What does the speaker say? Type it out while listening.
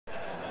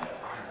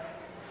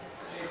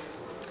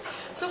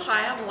So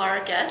hi, I'm Lara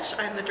Goestch.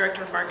 I'm the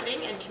Director of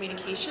Marketing and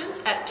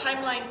Communications at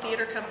Timeline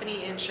Theater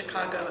Company in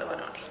Chicago,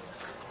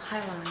 Illinois. Hi,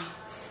 Lara.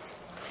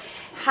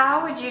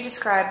 How would you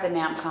describe the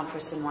NAMP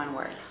conference in one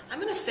word? I'm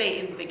going to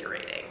say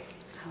invigorating.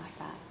 I like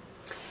that.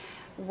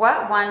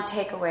 What one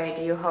takeaway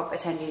do you hope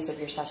attendees of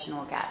your session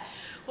will get?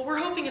 What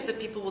we're hoping is that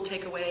people will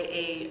take away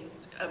a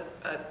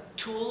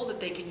tool that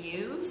they can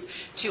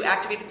use to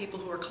activate the people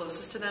who are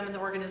closest to them in the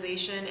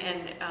organization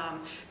and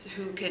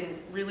who can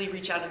really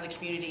reach out in the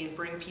community and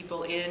bring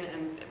people in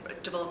and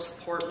develop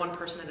support one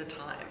person at a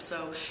time.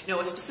 So,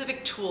 a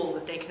specific tool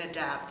that they can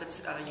adapt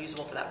that's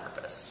usable for that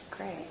purpose.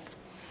 Great.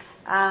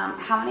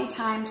 How many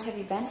times have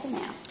you been to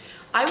NAMP?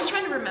 I was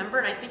trying to remember,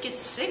 and I think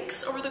it's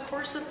 6 over the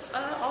course of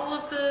all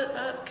of the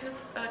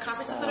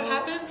conferences that have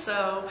happened.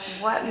 So,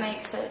 what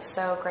makes it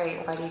so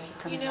great? Why do you keep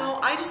coming back?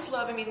 I just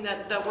love,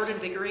 that word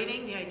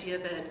invigorating, the idea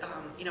that,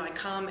 I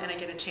come and I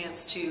get a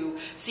chance to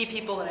see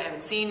people that I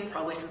haven't seen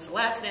probably since the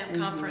last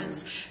NAMP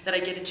conference, that I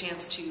get a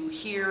chance to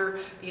hear,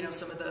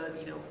 some of the,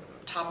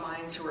 top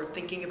minds who are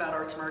thinking about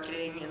arts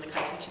marketing in the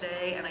country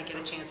today, and I get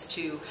a chance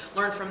to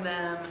learn from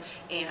them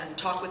and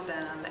talk with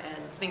them and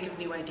think of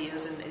new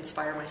ideas and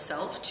inspire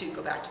myself to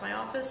go back to my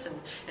office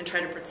and try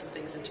to put some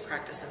things into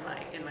practice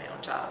in my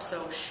own job.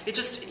 So it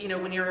just,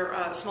 when you're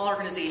a small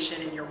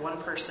organization and you're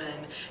one person,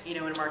 in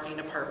a marketing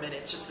department,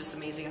 it's just this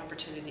amazing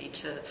opportunity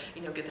to,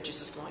 get the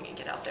juices flowing and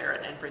get out there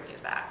and bring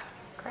things back.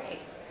 Great.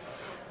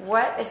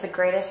 What is the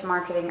greatest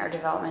marketing or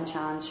development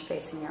challenge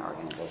facing your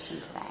organization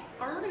today?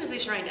 Our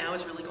organization right now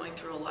is really going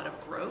through a lot of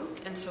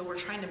growth, and so we're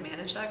trying to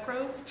manage that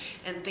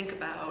growth and think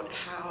about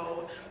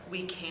how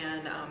we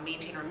can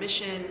maintain our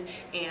mission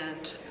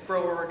and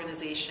grow our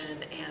organization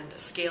and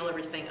scale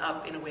everything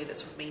up in a way that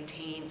sort of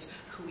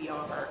maintains who we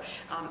are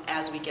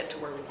as we get to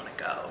where we want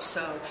to go.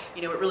 So,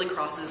 it really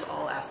crosses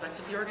all aspects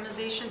of the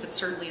organization, but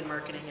certainly in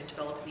marketing and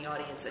developing the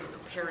audience and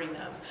preparing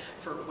them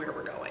for where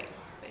we're going,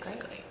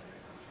 basically. Great.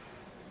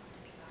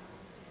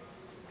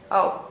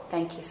 Oh,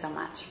 thank you so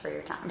much for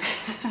your time.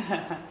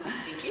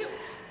 Thank you.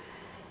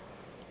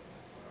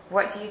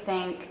 Why do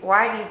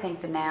you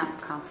think the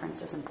NAMP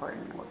conference is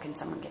important? What can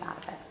someone get out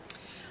of it?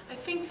 I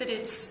think that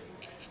it's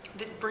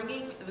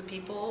bringing the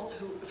people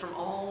from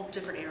all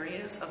different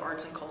areas of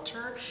arts and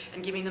culture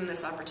and giving them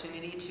this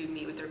opportunity to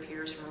meet with their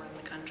peers from around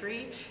the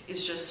country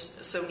is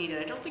just so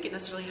needed. I don't think it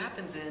necessarily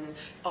happens in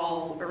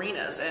all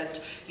arenas, and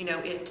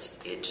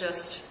it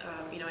just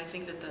I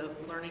think that the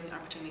learning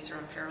opportunities are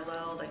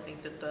unparalleled. I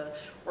think that the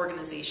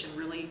organization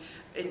really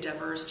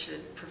endeavors to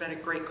prevent a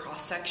great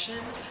cross-section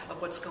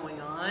of what's going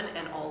on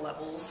and all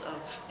levels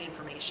of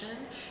information,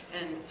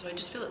 and so I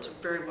just feel it's a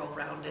very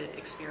well-rounded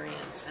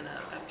experience and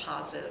a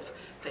positive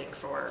thing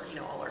for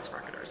all arts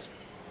marketers.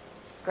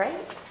 Great.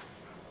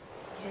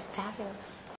 You did fabulous.